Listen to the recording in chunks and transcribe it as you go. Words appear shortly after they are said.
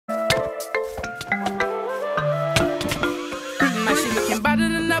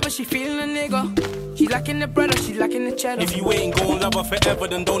she feeling a nigga. She lacking the bread or she lacking the cheddar. If you ain't gon' love her forever,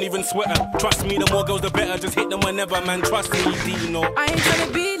 then don't even sweat her. Trust me, the more girls the better. Just hit them whenever, man. Trust me, D, you know. I ain't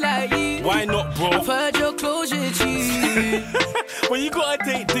tryna be like you. Why not, bro? I've heard your closure, cheap. When you gotta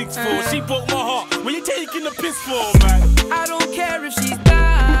take dicks for? She broke my heart. When you taking the piss for, man? I don't care if she's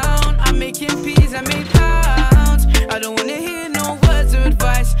down. I'm making peas, I make pounds. I don't wanna hear no words of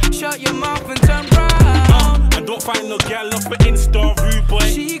advice. Shut your mouth and turn round. And don't find no gal off for Insta, rude boy.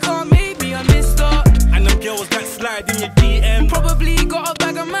 She can't make me a mister. And them girls that slide in your DM probably got a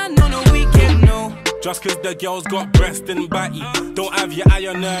bag of man on a weekend, no. Just cause the girls got breast and batty, don't have your eye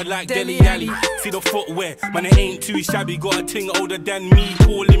on her like Deli Alley. See the footwear, man, it ain't too shabby. Got a ting older than me,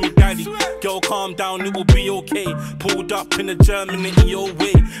 calling me daddy. Girl, calm down, it will be okay. Pulled up in the German in your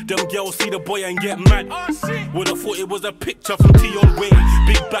way. Them girls see the boy and get mad. Would've thought it was a picture from Tion Way.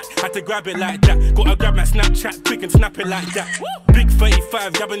 Big back, had to grab it like that. Gotta grab my Snapchat quick and snap it like that. Big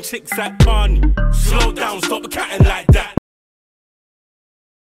 35, grabbing chicks at Barney. Slow down, stop catting like that.